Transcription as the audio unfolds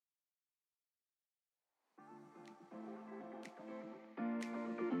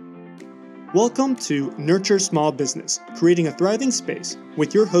Welcome to Nurture Small Business, Creating a Thriving Space,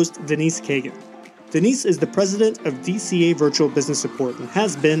 with your host, Denise Kagan. Denise is the president of DCA Virtual Business Support and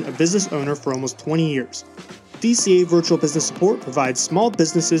has been a business owner for almost 20 years. DCA Virtual Business Support provides small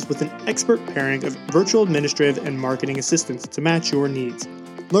businesses with an expert pairing of virtual administrative and marketing assistance to match your needs.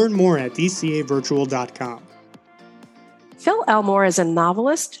 Learn more at dcavirtual.com. Phil Elmore is a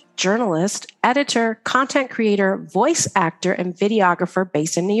novelist, journalist, editor, content creator, voice actor, and videographer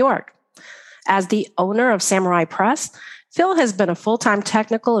based in New York. As the owner of Samurai Press, Phil has been a full-time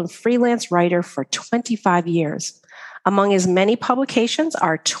technical and freelance writer for 25 years. Among his many publications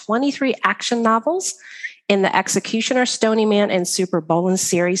are 23 action novels in the Executioner, Stony Man, and Super Bolin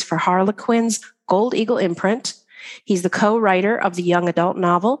series for Harlequin's Gold Eagle imprint. He's the co-writer of the young adult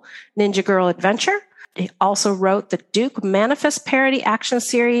novel Ninja Girl Adventure. He also wrote the Duke Manifest parody action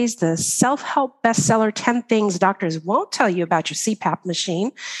series, the self-help bestseller 10 Things Doctors Won't Tell You About Your CPAP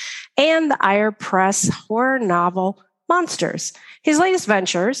Machine, and the Ire Press horror novel Monsters. His latest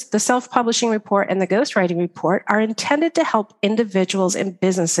ventures, the Self-Publishing Report and the Ghostwriting Report, are intended to help individuals and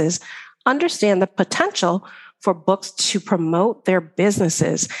businesses understand the potential for books to promote their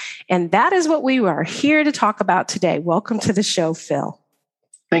businesses. And that is what we are here to talk about today. Welcome to the show, Phil.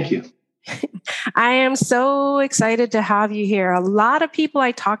 Thank you. I am so excited to have you here. A lot of people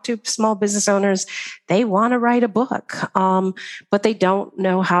I talk to, small business owners, they want to write a book, but they don't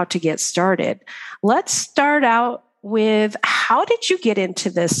know how to get started. Let's start out with, how did you get into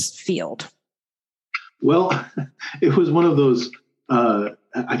this field? Well, it was one of those, I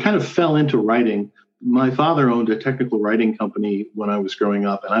kind of fell into writing. My father owned a technical writing company when I was growing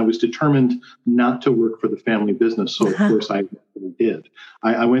up, and I was determined not to work for the family business. So, of course, I did.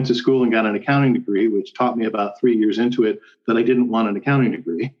 I went to school and got an accounting degree, which taught me about 3 years into it that I didn't want an accounting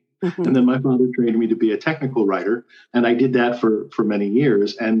degree. Mm-hmm. And then my father trained me to be a technical writer, and I did that for many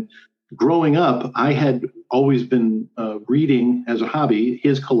years. And growing up, I had always been reading as a hobby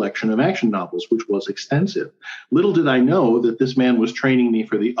his collection of action novels, which was extensive. Little did I know that this man was training me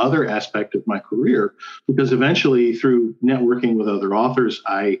for the other aspect of my career, because eventually, through networking with other authors,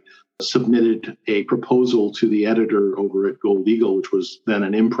 I submitted a proposal to the editor over at Gold Eagle, which was then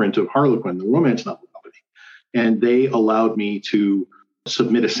an imprint of Harlequin, the romance novel company. And they allowed me to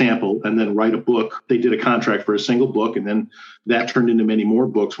submit a sample and then write a book. They did a contract for a single book, and then that turned into many more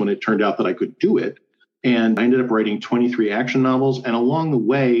books when it turned out that I could do it. And I ended up writing 23 action novels. And along the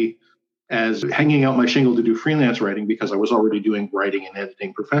way, as hanging out my shingle to do freelance writing, because I was already doing writing and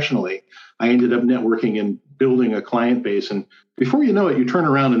editing professionally, I ended up networking and building a client base. And before you know it, you turn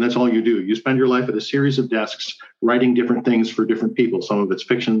around and that's all you do. You spend your life at a series of desks writing different things for different people. Some of it's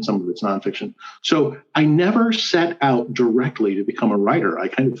fiction, some of it's nonfiction. So I never set out directly to become a writer. I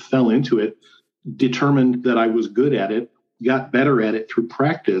kind of fell into it, determined that I was good at it, got better at it through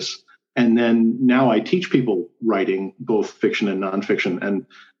practice. And then now I teach people writing, both fiction and nonfiction. And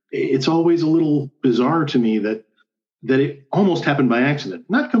it's always a little bizarre to me that it almost happened by accident.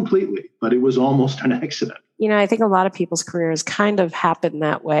 Not completely, but it was almost an accident. You know, I think a lot of people's careers kind of happen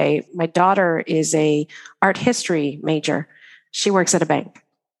that way. My daughter is a art history major. She works at a bank.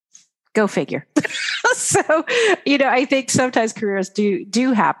 Go figure. So, you know, I think sometimes careers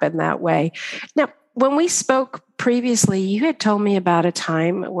do happen that way. Now, when we spoke previously, you had told me about a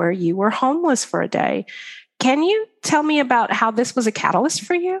time where you were homeless for a day. Can you tell me about how this was a catalyst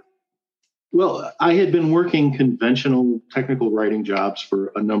for you? Well, I had been working conventional technical writing jobs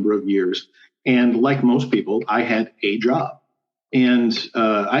for a number of years. And like most people, I had a job. And,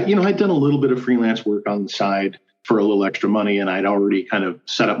 I'd done a little bit of freelance work on the side for a little extra money. And I'd already kind of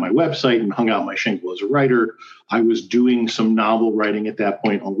set up my website and hung out my shingle as a writer. I was doing some novel writing at that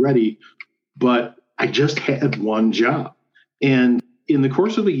point already, but I just had one job. And in the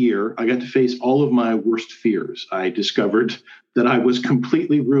course of a year, I got to face all of my worst fears. I discovered that I was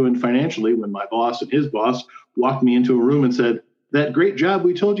completely ruined financially when my boss and his boss walked me into a room and said, "That great job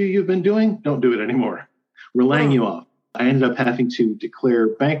we told you you've been doing, don't do it anymore. We're laying you off." I ended up having to declare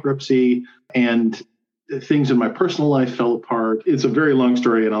bankruptcy, and things in my personal life fell apart. It's a very long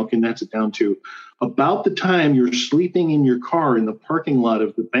story, and I'll condense it down to about the time you're sleeping in your car in the parking lot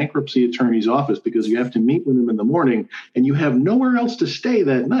of the bankruptcy attorney's office because you have to meet with him in the morning and you have nowhere else to stay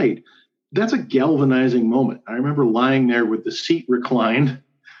that night. That's a galvanizing moment. I remember lying there with the seat reclined,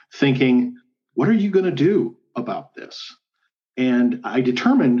 thinking, what are you going to do about this? And I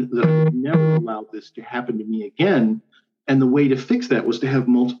determined that I would never allow this to happen to me again. And the way to fix that was to have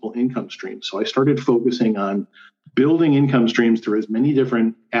multiple income streams. So I started focusing on building income streams through as many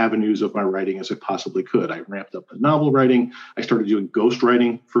different avenues of my writing as I possibly could. I ramped up the novel writing. I started doing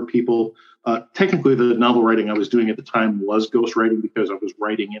ghostwriting for people. Technically, the novel writing I was doing at the time was ghostwriting because I was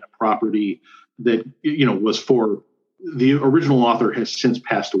writing in a property that, was for the original author has since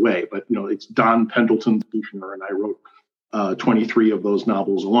passed away, but, it's Don Pendleton, and I wrote 23 of those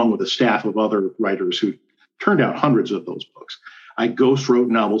novels along with a staff of other writers who turned out hundreds of those books. I ghost wrote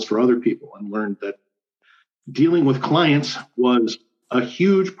novels for other people and learned that dealing with clients was a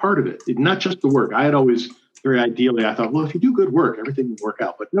huge part of it. Not just the work. I had always very ideally, I thought, well, if you do good work, everything will work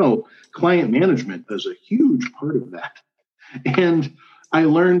out. But no, client management is a huge part of that. And I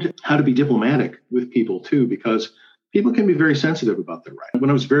learned how to be diplomatic with people too, because people can be very sensitive about their writing. When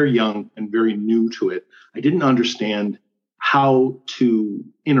I was very young and very new to it, I didn't understand how to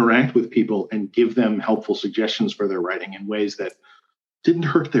interact with people and give them helpful suggestions for their writing in ways that didn't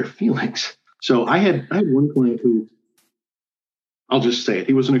hurt their feelings. So I had one client who, I'll just say it,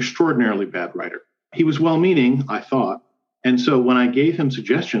 he was an extraordinarily bad writer. He was well-meaning, I thought. And so when I gave him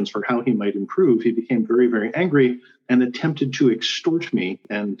suggestions for how he might improve, he became very, very angry and attempted to extort me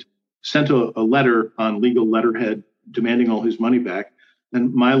and sent a letter on legal letterhead demanding all his money back.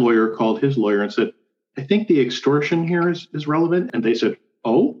 And my lawyer called his lawyer and said, I think the extortion here is relevant. And they said,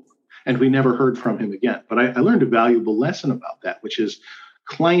 oh, and we never heard from him again. But I learned a valuable lesson about that, which is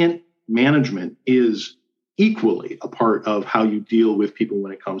client management is equally a part of how you deal with people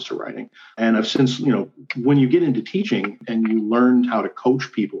when it comes to writing. And I've since, when you get into teaching and you learn how to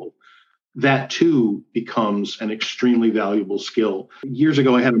coach people, that too becomes an extremely valuable skill. Years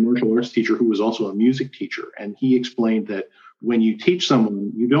ago, I had a martial arts teacher who was also a music teacher, and he explained that when you teach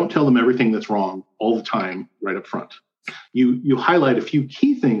someone, you don't tell them everything that's wrong all the time right up front. You highlight a few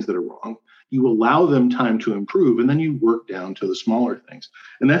key things that are wrong, you allow them time to improve, and then you work down to the smaller things.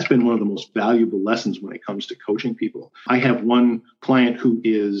 And that's been one of the most valuable lessons when it comes to coaching people. I have one client who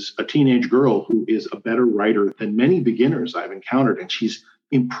is a teenage girl who is a better writer than many beginners I've encountered, and she's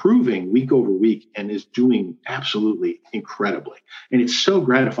improving week over week and is doing absolutely incredibly. And it's so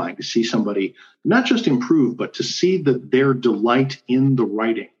gratifying to see somebody not just improve, but to see that their delight in the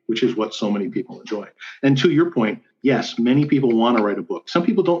writing, which is what so many people enjoy. And to your point, yes, many people want to write a book. Some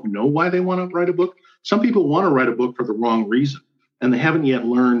people don't know why they want to write a book. Some people want to write a book for the wrong reason, and they haven't yet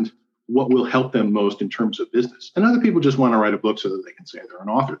learned what will help them most in terms of business. And other people just want to write a book so that they can say they're an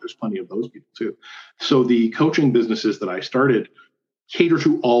author. There's plenty of those people too. So the coaching businesses that I started cater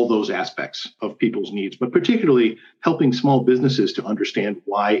to all those aspects of people's needs, but particularly helping small businesses to understand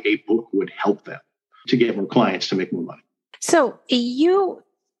why a book would help them to get more clients, to make more money. So you,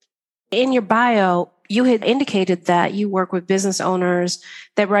 in your bio, you had indicated that you work with business owners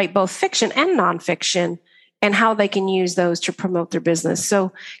that write both fiction and nonfiction and how they can use those to promote their business.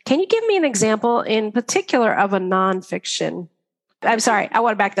 So can you give me an example in particular of a nonfiction? I'm sorry, I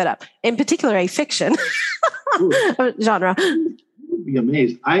want to back that up. In particular, a fiction genre. Be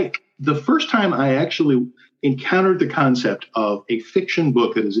amazed. The first time I actually encountered the concept of a fiction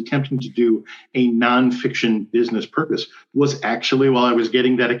book that is attempting to do a nonfiction business purpose was actually while I was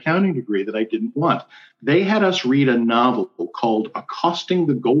getting that accounting degree that I didn't want. They had us read a novel called Accosting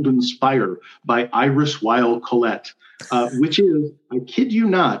the Golden Spire by Iris Weil Collette, which is, I kid you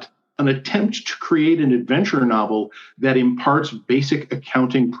not, an attempt to create an adventure novel that imparts basic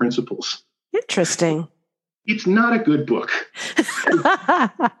accounting principles. Interesting. It's not a good book.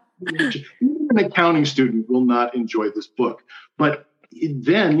 An accounting student will not enjoy this book. But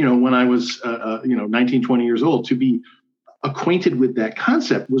then, when I was, 19, 20 years old, to be acquainted with that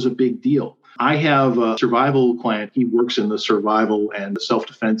concept was a big deal. I have a survival client. He works in the survival and the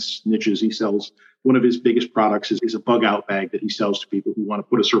self-defense niches. He sells, one of his biggest products is a bug out bag that he sells to people who want to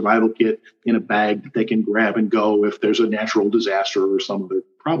put a survival kit in a bag that they can grab and go if there's a natural disaster or some other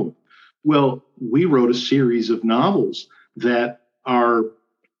problem. Well, we wrote a series of novels that are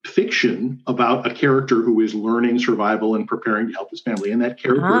fiction about a character who is learning survival and preparing to help his family. And that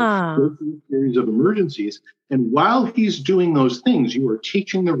character goes through a series of emergencies. And while he's doing those things, you are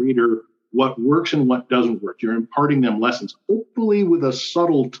teaching the reader what works and what doesn't work. You're imparting them lessons, hopefully with a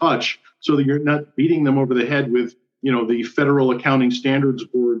subtle touch, so that you're not beating them over the head with, the Federal Accounting Standards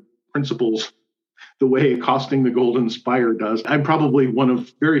Board principles the way Accosting the Golden Spire does. I'm probably one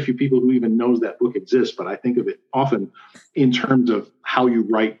of very few people who even knows that book exists, but I think of it often in terms of how you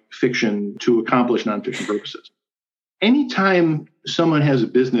write fiction to accomplish nonfiction purposes. Anytime someone has a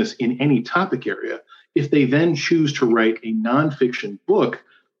business in any topic area, if they then choose to write a nonfiction book,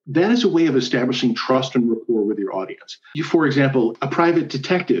 that is a way of establishing trust and rapport with your audience. You, for example, a private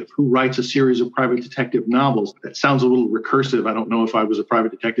detective who writes a series of private detective novels. That sounds a little recursive. I don't know if I was a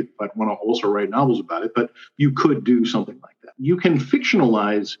private detective, if I'd want to also write novels about it, but you could do something like that. You can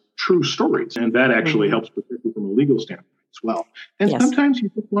fictionalize true stories, and that actually helps protect you from a legal standpoint as well. And sometimes you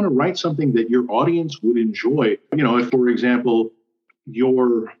just want to write something that your audience would enjoy. You know, if, for example,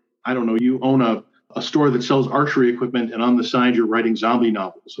 you own a store that sells archery equipment, and on the side you're writing zombie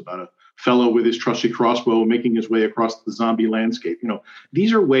novels about a fellow with his trusty crossbow making his way across the zombie landscape. You know,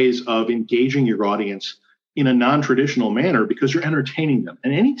 these are ways of engaging your audience in a non-traditional manner because you're entertaining them.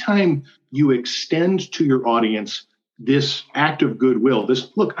 And anytime you extend to your audience this act of goodwill,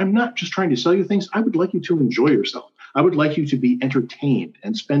 look, I'm not just trying to sell you things. I would like you to enjoy yourself. I would like you to be entertained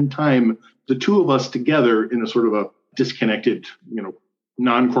and spend time, the two of us together, in a sort of a disconnected,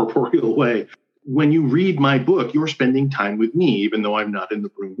 non-corporeal way. When you read my book, you're spending time with me, even though I'm not in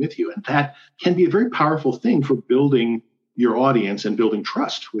the room with you. And that can be a very powerful thing for building your audience and building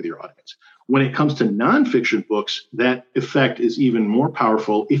trust with your audience. When it comes to nonfiction books, that effect is even more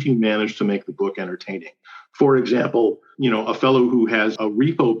powerful if you manage to make the book entertaining. For example, a fellow who has a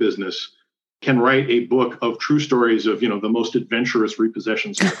repo business can write a book of true stories of, the most adventurous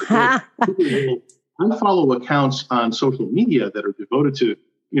repossessions he ever did. I follow accounts on social media that are devoted to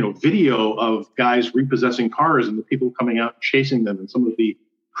video of guys repossessing cars and the people coming out and chasing them, and some of the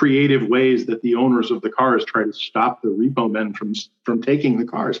creative ways that the owners of the cars try to stop the repo men from taking the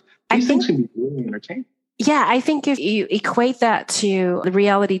cars. These things can be really entertaining. Yeah, I think if you equate that to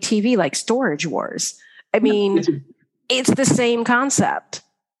reality TV like Storage Wars, it's the same concept.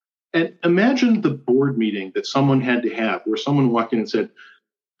 And imagine the board meeting that someone had to have where someone walked in and said,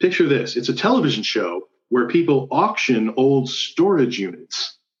 picture this, it's a television show where people auction old storage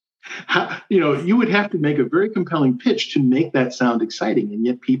units. You would have to make a very compelling pitch to make that sound exciting, and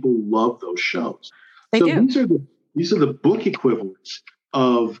yet people love those shows. They do. These are the book equivalents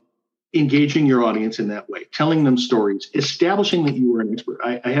of engaging your audience in that way, telling them stories, establishing that you are an expert.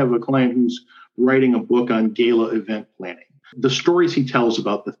 I have a client who's writing a book on gala event planning. The stories he tells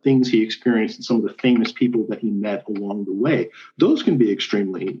about the things he experienced and some of the famous people that he met along the way, those can be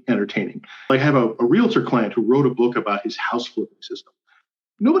extremely entertaining. I have a realtor client who wrote a book about his house flipping system.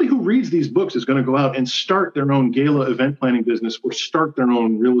 Nobody who reads these books is going to go out and start their own gala event planning business or start their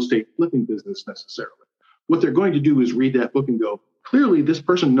own real estate flipping business necessarily. What they're going to do is read that book and go, clearly this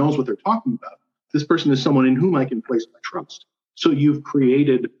person knows what they're talking about. This person is someone in whom I can place my trust. So you've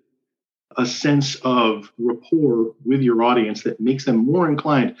created a sense of rapport with your audience that makes them more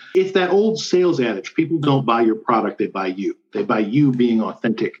inclined. It's that old sales adage, people don't buy your product, they buy you. They buy you being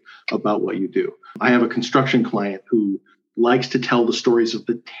authentic about what you do. I have a construction client who likes to tell the stories of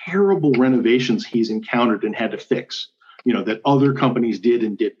the terrible renovations he's encountered and had to fix, that other companies did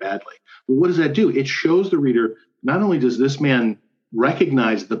and did badly. Well, what does that do? It shows the reader, not only does this man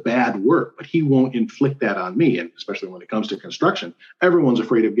recognize the bad work, but he won't inflict that on me. And especially when it comes to construction, everyone's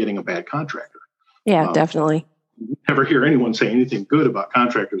afraid of getting a bad contractor. Yeah, definitely. You never hear anyone say anything good about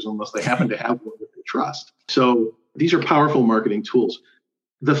contractors unless they happen to have one that they trust. So these are powerful marketing tools.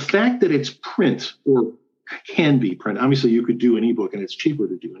 The fact that it's print, or can be print, obviously you could do an ebook and it's cheaper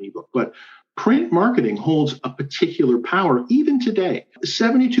to do an ebook, but print marketing holds a particular power even today.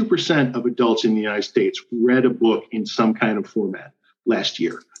 72% of adults in the United States read a book in some kind of format last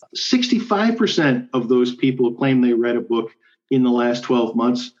year. 65% of those people claim they read a book in the last 12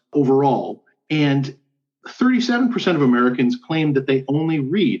 months overall. And 37% of Americans claim that they only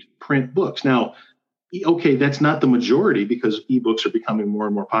read print books. Now, okay, that's not the majority because ebooks are becoming more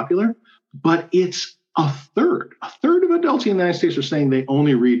and more popular, but it's a third of adults in the United States are saying they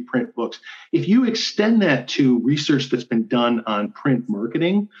only read print books. If you extend that to research that's been done on print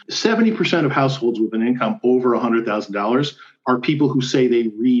marketing, 70% of households with an income over $100,000 are people who say they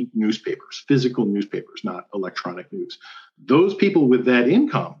read newspapers, physical newspapers, not electronic news. Those people with that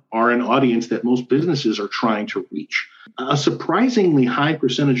income are an audience that most businesses are trying to reach. A surprisingly high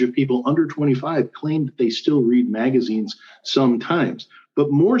percentage of people under 25 claim that they still read magazines sometimes.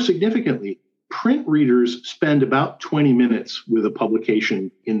 But more significantly, print readers spend about 20 minutes with a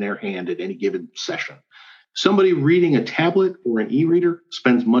publication in their hand at any given session. Somebody reading a tablet or an e-reader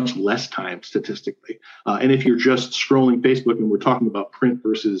spends much less time statistically. And if you're just scrolling Facebook and we're talking about print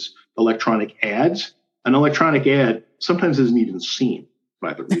versus electronic ads, an electronic ad sometimes isn't even seen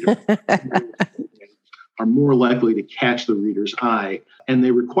by the reader. Are more likely to catch the reader's eye, and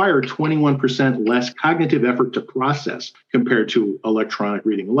they require 21% less cognitive effort to process compared to electronic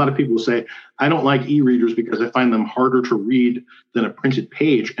reading. A lot of people say, I don't like e-readers because I find them harder to read than a printed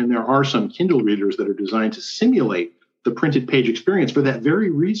page, and there are some Kindle readers that are designed to simulate the printed page experience for that very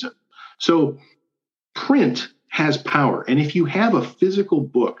reason. So print has power. And if you have a physical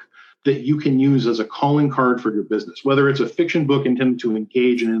book that you can use as a calling card for your business, whether it's a fiction book intended to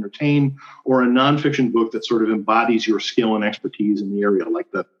engage and entertain, or a nonfiction book that sort of embodies your skill and expertise in the area, like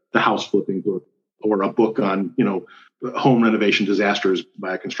the house flipping book, or a book on, home renovation disasters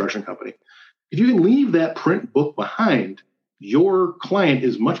by a construction company. If you can leave that print book behind, your client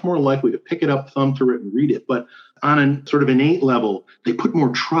is much more likely to pick it up, thumb through it, and read it. But on a sort of innate level, they put more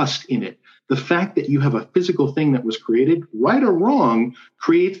trust in it. The fact that you have a physical thing that was created, right or wrong,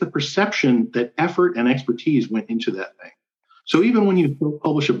 creates the perception that effort and expertise went into that thing. So even when you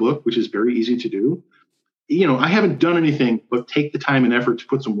publish a book, which is very easy to do, I haven't done anything but take the time and effort to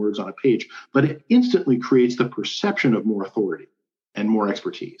put some words on a page, but it instantly creates the perception of more authority and more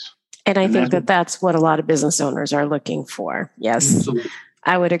expertise. And I think that's what a lot of business owners are looking for. Yes. Absolutely.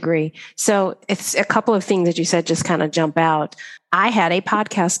 I would agree. So it's a couple of things that you said just kind of jump out. I had a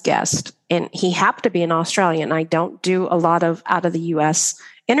podcast guest, and he happened to be an Australian. I don't do a lot of out of the US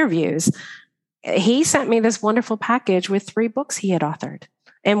interviews. He sent me this wonderful package with 3 books he had authored.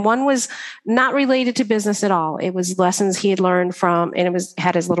 And one was not related to business at all. It was lessons he had learned from, and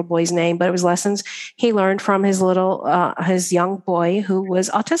had his little boy's name, but it was lessons he learned from his young boy who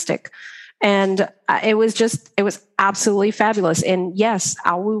was autistic. And it was absolutely fabulous. And yes,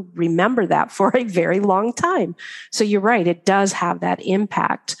 I will remember that for a very long time. So you're right. It does have that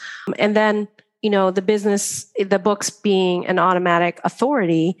impact. And then, the books being an automatic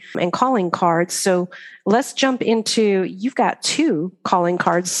authority and calling cards. So let's jump into, you've got 2 calling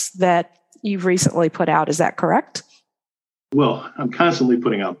cards that you've recently put out. Is that correct? Well, I'm constantly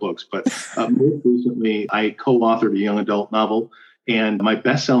putting out books, but most recently I co-authored a young adult novel. And my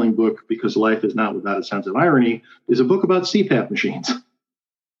best-selling book, Because Life is Not Without a Sense of Irony, is a book about CPAP machines.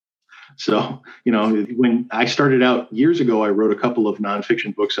 So, when I started out years ago, I wrote a couple of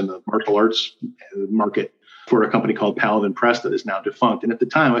nonfiction books in the martial arts market for a company called Paladin Press that is now defunct. And at the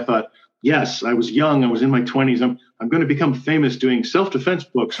time, I thought, yes, I was young. I was in my 20s. I'm going to become famous doing self-defense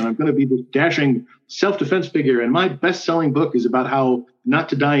books, and I'm going to be this dashing self-defense figure. And my best-selling book is about how not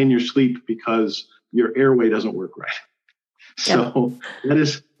to die in your sleep because your airway doesn't work right. So that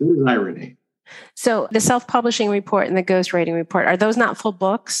is irony. So the self-publishing report and the ghostwriting report, are those not full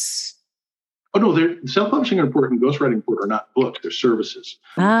books? Oh, no, the self-publishing report and ghostwriting report are not books. They're services.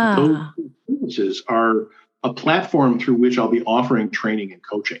 Those services are a platform through which I'll be offering training and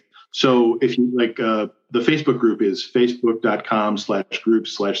coaching. So if you like, the Facebook group is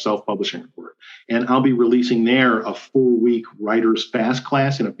facebook.com/group/self-publishing report. And I'll be releasing there a 4-week writer's fast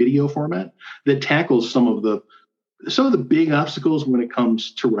class in a video format that tackles some of the big obstacles when it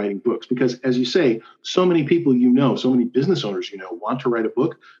comes to writing books. Because as you say, so many people so many business owners want to write a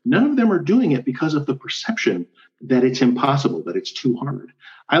book. None of them are doing it because of the perception that it's impossible, that it's too hard.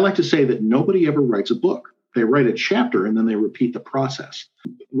 I like to say that nobody ever writes a book. They write a chapter and then they repeat the process.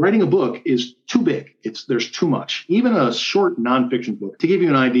 Writing a book is too big. There's too much. Even a short nonfiction book, to give you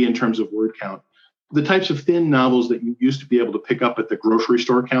an idea in terms of word count, the types of thin novels that you used to be able to pick up at the grocery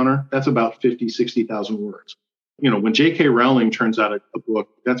store counter, that's about 50, 60,000 words. When J.K. Rowling turns out a book,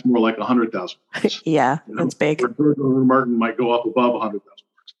 that's more like 100,000 words. Yeah, that's big. Or George R. R. Martin might go up above 100,000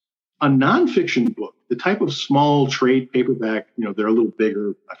 words. A nonfiction book, the type of small trade paperback, they're a little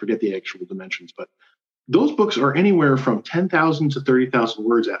bigger. I forget the actual dimensions, but those books are anywhere from 10,000 to 30,000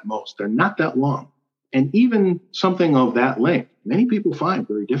 words at most. They're not that long. And even something of that length, many people find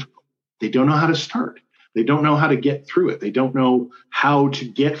very difficult. They don't know how to start. They don't know how to get through it. They don't know how to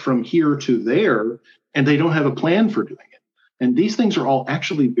get from here to there. And they don't have a plan for doing it. And these things are all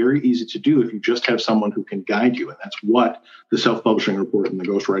actually very easy to do if you just have someone who can guide you. And that's what the self-publishing report and the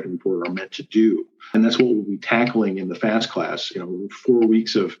ghostwriting report are meant to do. And that's what we'll be tackling in the FAST class, 4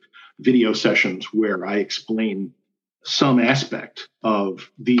 weeks of video sessions where I explain some aspect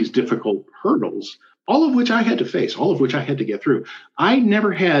of these difficult hurdles, all of which I had to face, all of which I had to get through. I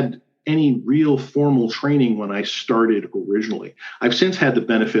never had any real formal training when I started originally. I've since had the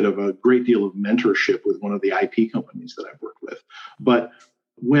benefit of a great deal of mentorship with one of the IP companies that I've worked with. But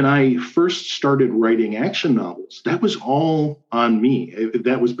when I first started writing action novels, that was all on me.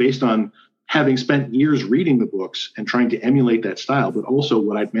 That was based on having spent years reading the books and trying to emulate that style, but also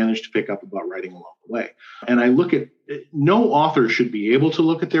what I'd managed to pick up about writing along the way. And I look at, no author should be able to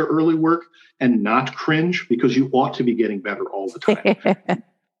look at their early work and not cringe, because you ought to be getting better all the time.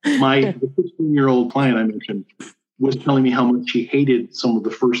 The 16-year-old client I mentioned was telling me how much she hated some of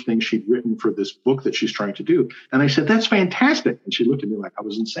the first things she'd written for this book that she's trying to do. And I said, that's fantastic. And she looked at me like I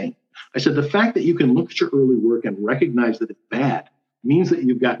was insane. I said, the fact that you can look at your early work and recognize that it's bad means that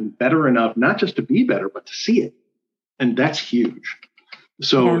you've gotten better enough, not just to be better, but to see it. And that's huge.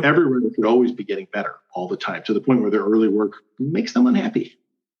 So every writer should always be getting better all the time, to the point where their early work makes them unhappy.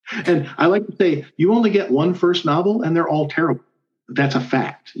 And I like to say, you only get one first novel and they're all terrible. That's a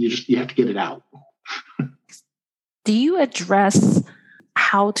fact. You have to get it out. Do you address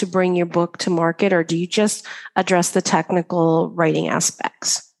how to bring your book to market, or do you just address the technical writing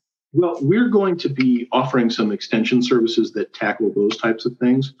aspects? Well, we're going to be offering some extension services that tackle those types of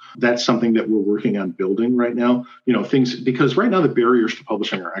things. That's something that we're working on building right now. Because right now the barriers to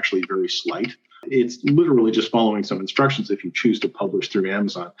publishing are actually very slight. It's literally just following some instructions if you choose to publish through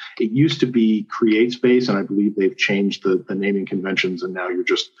Amazon. It used to be CreateSpace, and I believe they've changed the naming conventions, and now you're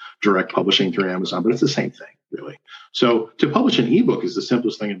just direct publishing through Amazon, but it's the same thing, really. So to publish an ebook is the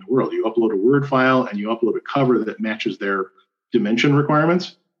simplest thing in the world. You upload a Word file and you upload a cover that matches their dimension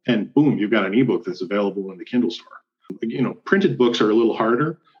requirements, and boom, you've got an ebook that's available in the Kindle store. Printed books are a little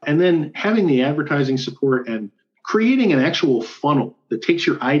harder. And then having the advertising support and creating an actual funnel that takes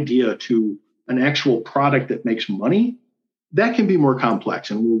your idea to an actual product that makes money, that can be more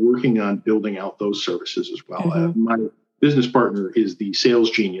complex. And we're working on building out those services as well. Mm-hmm. My business partner is the sales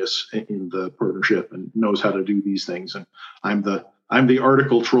genius in the partnership and knows how to do these things. And I'm the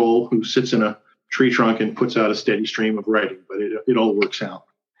article troll who sits in a tree trunk and puts out a steady stream of writing, but it all works out.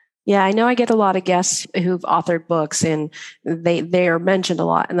 Yeah, I know I get a lot of guests who've authored books, and they are mentioned a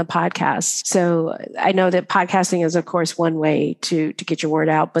lot in the podcast. So I know that podcasting is, of course, one way to get your word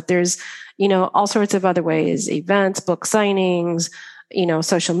out, but there's, all sorts of other ways: events, book signings,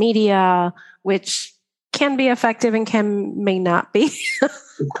 social media, which can be effective and may not be.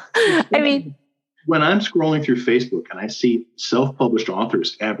 I mean, when I'm scrolling through Facebook and I see self-published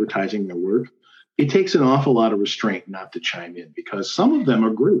authors advertising their work, it takes an awful lot of restraint not to chime in, because some of them are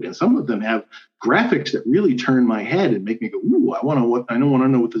great and some of them have graphics that really turn my head and make me go, ooh, I want to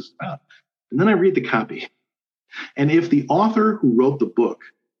know what this is about. And then I read the copy. And if the author who wrote the book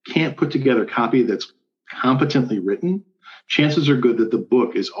can't put together copy that's competently written, chances are good that the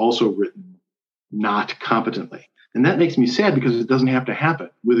book is also written not competently. And that makes me sad, because it doesn't have to happen.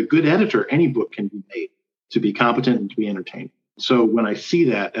 With a good editor, any book can be made to be competent and to be entertaining. So when I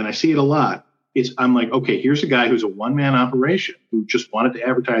see that, and I see it a lot, I'm like, okay, here's a guy who's a one-man operation who just wanted to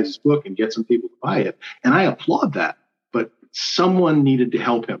advertise his book and get some people to buy it. And I applaud that. But someone needed to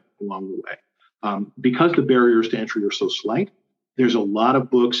help him along the way. Because the barriers to entry are so slight, there's a lot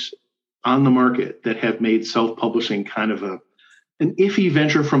of books on the market that have made self-publishing kind of an iffy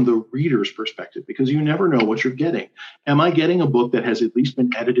venture from the reader's perspective, because you never know what you're getting. Am I getting a book that has at least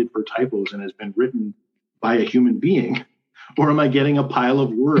been edited for typos and has been written by a human being? Or am I getting a pile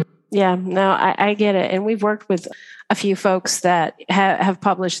of words? Yeah, no, I get it. And we've worked with a few folks that have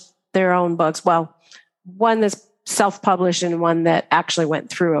published their own books. Well, one that's self-published and one that actually went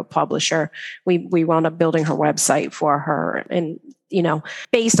through a publisher. We wound up building her website for her. And,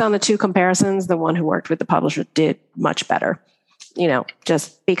 based on the two comparisons, the one who worked with the publisher did much better.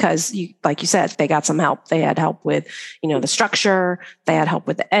 Just because, like you said, they got some help. They had help with, the structure. They had help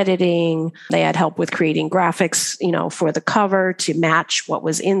with the editing. They had help with creating graphics, for the cover to match what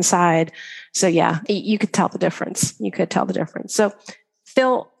was inside. So yeah, you could tell the difference. So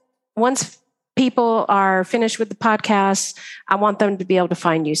Phil, once people are finished with the podcast, I want them to be able to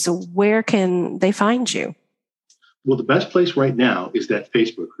find you. So where can they find you? Well, the best place right now is that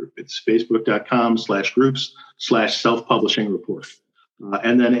Facebook group. It's facebook.com/groups/self-publishing report.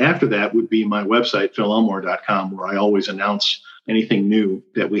 And then after that would be my website, philelmore.com, where I always announce anything new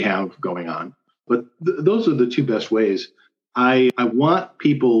that we have going on. But those are the two best ways. I want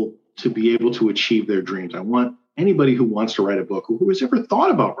people to be able to achieve their dreams. I want anybody who wants to write a book or who has ever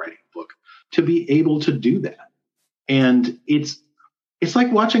thought about writing a book to be able to do that. And it's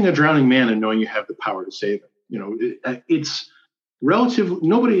like watching a drowning man and knowing you have the power to save him. It's relative.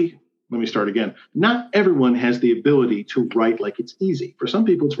 Let me start again. Not everyone has the ability to write like it's easy. For some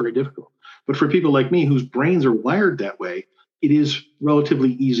people, it's very difficult. But for people like me, whose brains are wired that way, it is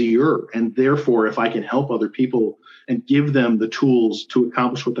relatively easier. And therefore, if I can help other people and give them the tools to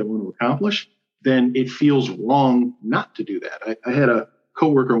accomplish what they want to accomplish, then it feels wrong not to do that. I had a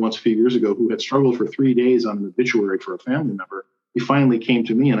coworker once a few years ago who had struggled for 3 days on an obituary for a family member. He finally came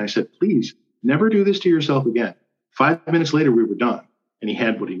to me and I said, please, never do this to yourself again. 5 minutes later, we were done, and he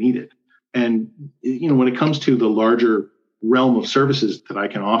had what he needed. And, when it comes to the larger realm of services that I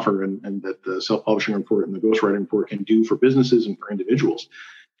can offer and that the self-publishing report and the ghostwriting report can do for businesses and for individuals,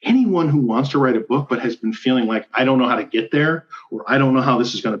 anyone who wants to write a book but has been feeling like, I don't know how to get there, or I don't know how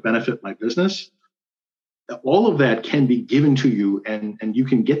this is going to benefit my business, all of that can be given to you, and you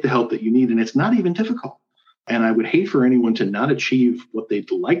can get the help that you need. And it's not even difficult. And I would hate for anyone to not achieve what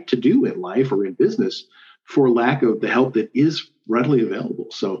they'd like to do in life or in business for lack of the help that is readily available.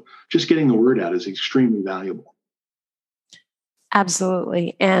 So just getting the word out is extremely valuable.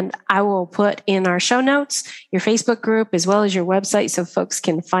 Absolutely. And I will put in our show notes your Facebook group as well as your website so folks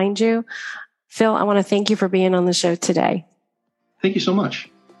can find you. Phil, I want to thank you for being on the show today. Thank you so much.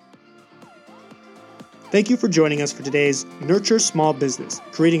 Thank you for joining us for today's Nurture Small Business,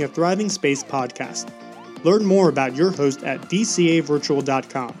 Creating a Thriving Space podcast. Learn more about your host at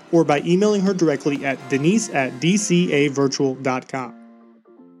dcavirtual.com or by emailing her directly at denise@dcavirtual.com.